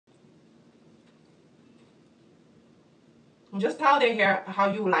Just style their hair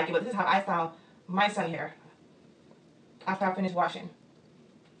how you like it, but this is how I style my son hair after I finish washing.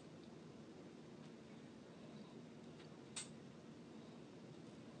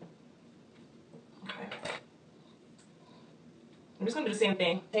 Okay. I'm just gonna do the same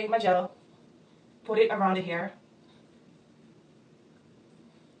thing. Take my gel, put it around the hair,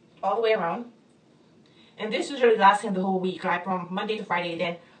 all the way around. And this usually lasts him the whole week, like from Monday to Friday.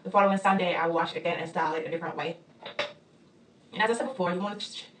 Then the following Sunday, I wash it again and style it a different way. And as I said before, you want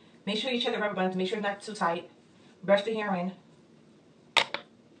to make sure you check the rubber band to make sure it's not too tight. Brush the hair in.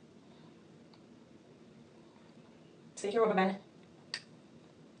 Take your rubber band.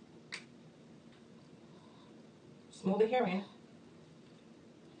 Smooth the hair in.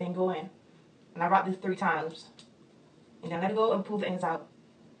 Then go in. And I wrap this 3 times. And then let it go and pull the ends out.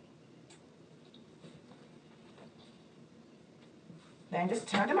 Then just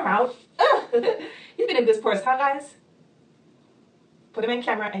turn them around. He's been a good sport, huh guys? Put him in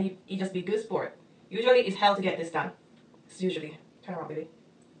camera and he just be a good sport. Usually it's hell to get this done. It's usually. Turn around, baby.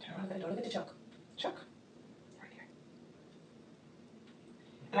 Turn around, don't look at the chuck. Chuck. Right here.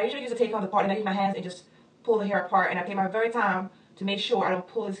 And I usually use a take on the part and I use my hands and just pull the hair apart. And I take my very time to make sure I don't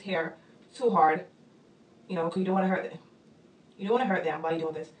pull his hair too hard. You know, because you don't want to hurt them. You don't want to hurt them while you're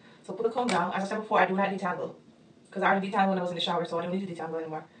doing this. So put the comb down. As I said before, I do not detangle. Because I already detangled when I was in the shower, so I don't need to detangle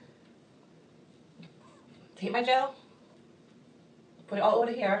anymore. Take my gel. Put it all over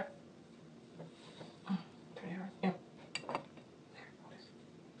the hair. Turn it around. Yeah.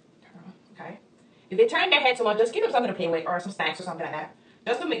 Turn around. Okay. If they turn their head too much, just give them something to play with or some snacks or something like that.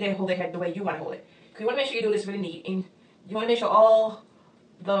 Just to make them hold their head the way you want to hold it. Because you want to make sure you do this really neat. And you want to make sure all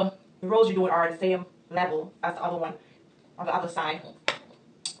the rows you're doing are the same level as the other one on the other side.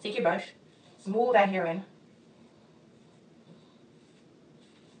 Take your brush. Smooth that hair in.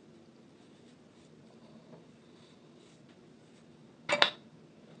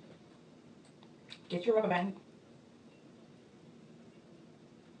 Get your rubber band.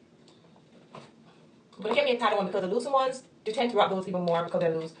 But get me a tighter one because the looser ones, you tend to wrap those even more because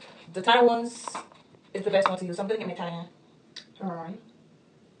they're loose. The tighter ones is the best one to use. So I'm going to get me a tighter hand. Alright.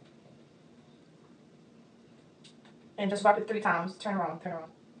 And just wrap it 3 times. Turn around, turn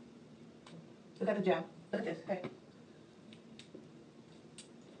around. Look at the gel. Look at this. Okay.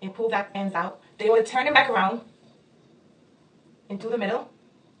 And pull that ends out. Then you want to turn it back around into the middle.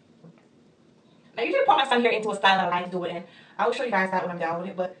 I usually put my son hair into a style that I like to do it in. I will show you guys that when I'm done with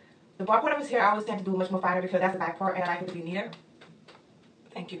it, but the bar part of his hair I always tend to do much more finer because that's the back part and I like it to be neater.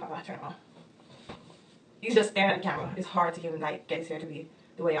 Thank you, Papa. Turn it on. He's just staring at the camera. It's hard to even like get his hair to be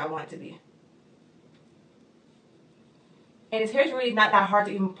the way I want it to be. And his hair is really not that hard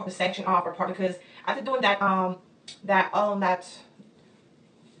to even put a section off or part because after doing that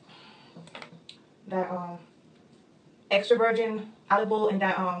extra virgin olive oil and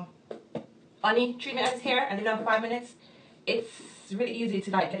that honey treatment on his hair and leave it on for 5 minutes, it's really easy to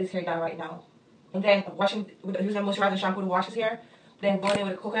like get his hair done right now. And then using a moisturizing shampoo to wash his hair, then going in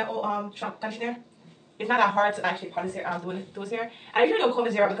with a coconut oil conditioner. It's not that hard to actually part his hair, do his hair. And I usually don't comb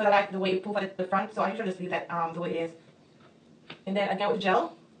his hair because I like the way it poof at the front, so I usually just leave that the way it is. And then again with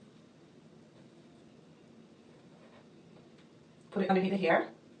gel, put it underneath the hair.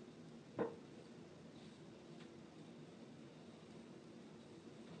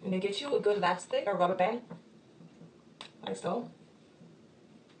 And then get you a good elastic or rubber band, like so.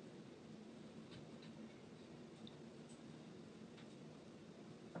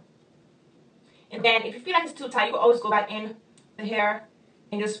 And then if you feel like it's too tight, you can always go back in the hair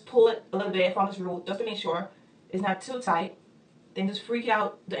and just pull it a little bit from this root just to make sure it's not too tight. Then just freak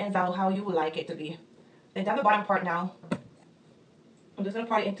out the ends out how you would like it to be. Then down the bottom part now, I'm just going to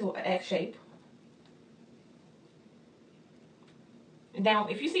part it into an egg shape. And then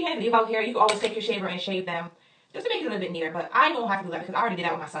if you see him leave out hair, you can always take your shaver and shave them just to make it a little bit neater. But I don't have to do that because I already did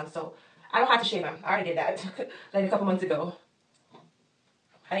that with my son, so I don't have to shave him. I already did that like a couple months ago.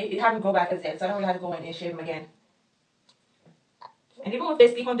 I have him grow back his head, so I don't really have to go in and shave him again. And even with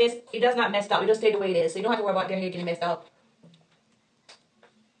this, even this, it does not mess up. It just stays the way it is, so you don't have to worry about their hair getting messed up.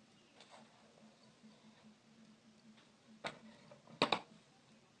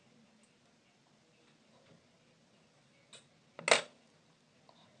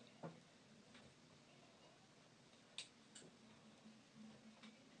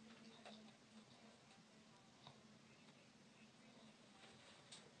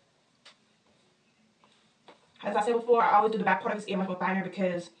 As I said before, I always do the back part of his ear much more finer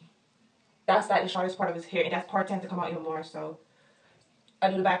because that's like the shortest part of his hair, and that part tends to come out even more. So I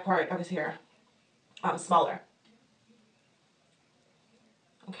do the back part of his hair smaller.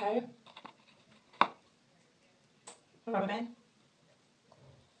 Okay. rubber band.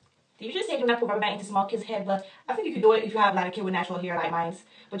 They usually say do not put rubber band into small kids' head, but I think you could do it if you have like a kid with natural hair like mine.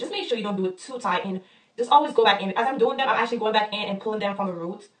 But just make sure you don't do it too tight, and just always go back in. As I'm doing them, I'm actually going back in and pulling them from the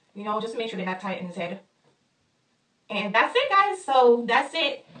roots. You know, just to make sure they're not tight in his head. And that's it, guys. So that's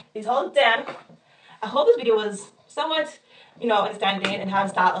it. It's all done. I hope this video was somewhat, you know, understanding and how to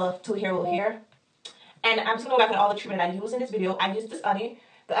style of two hair will hair. And I'm just going to go back on all the treatment I used in this video. I used this honey,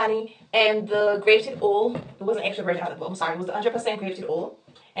 the honey, and the grapeseed oil. It wasn't extra virgin olive oil. I'm sorry. It was the 100% grapeseed oil.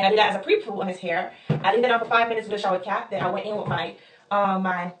 And I did that as a pre-poo on his hair. I did that on for 5 minutes with a shower cap. Then I went in with my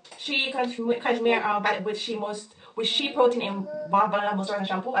She Cashmere with shea protein and Bon Vanilla moisturizing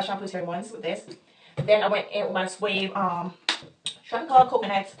shampoo. I shampooed his hair once with this. Then I went in with my Swave Tropical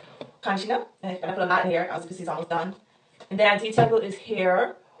Coconut Conditioner. And I put a lot in here. As you can see, it's almost done. And then I detangled his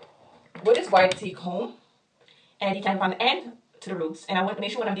hair with this white tea comb. And I detangled from the end to the roots. And I want to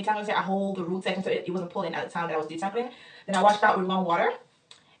make sure when I'm detangling his hair, I hold the root section so it wasn't pulling at the time that I was detangling. Then I washed out with warm water.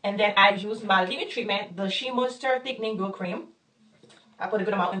 And then I used my leave-in treatment, the She Moisture Thickening Grow Cream. I put a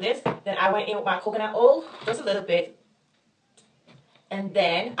good amount in this. Then I went in with my coconut oil, just a little bit. And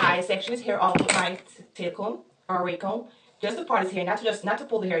then I sectioned his hair off with my tail comb or rake comb, just to part his hair, not to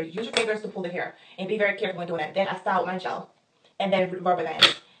pull the hair. Use your fingers to pull the hair, and be very careful when doing that. Then I style with my gel, and then rubber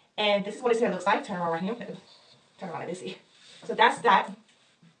band. And this is what his hair looks like. Turn around right here. Turn around, let me see. So that's that.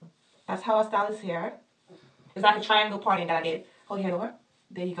 That's how I style his hair. It's like a triangle parting that I did. Hold your head over.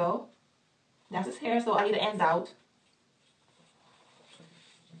 There you go. That's his hair, so I leave the ends out.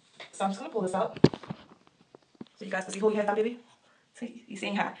 So I'm just gonna pull this out. So you guys can see, hold your head down, baby. So you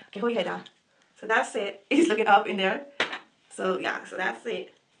seeing her. Okay, hold your head down. So that's it. He's looking up in there. So yeah, so that's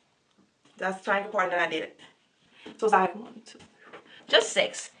it. That's the triangle part that I did. So it's like 1, 2, just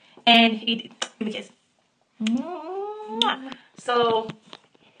 6. And he did. Give me a kiss. So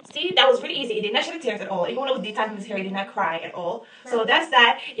see, that was really easy. It did not shed tears at all. Even when it was detangling his hair, he did not cry at all. So that's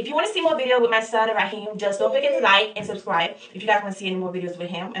that. If you want to see more videos with my son, Raheem, just don't forget to like and subscribe if you guys want to see any more videos with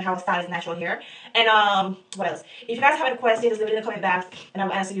him and how to style his natural hair. And what else? If you guys have any questions, leave it in the comment box and I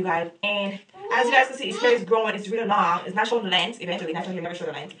will answer you guys. And as you guys can see, his hair is growing. It's really long. It's not showing the length. Eventually, natural hair never show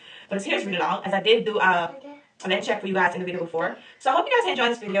the length. But his hair is really long, as I did do a length check for you guys in the video before. So I hope you guys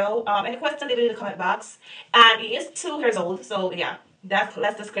enjoyed this video. Any questions, leave it in the comment box. And he is 2 years old, so yeah.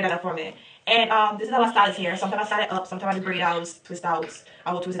 Let's just clear that up for a minute. And this is how I style his hair. Sometimes I style it up, sometimes I do braid outs, twist outs.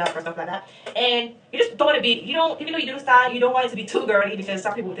 I will twist it out for stuff like that. And you just don't want to be, even though you do the style, you don't want it to be too girly because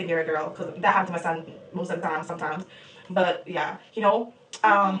some people think you're a girl. Because that happens to my son most of the time, sometimes. But yeah, so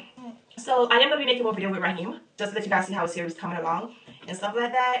I am going to be making more video with Raheem, just to let you guys see how his hair is coming along and stuff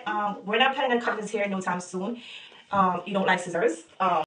like that. We're not planning on cutting his hair no time soon. You don't like scissors.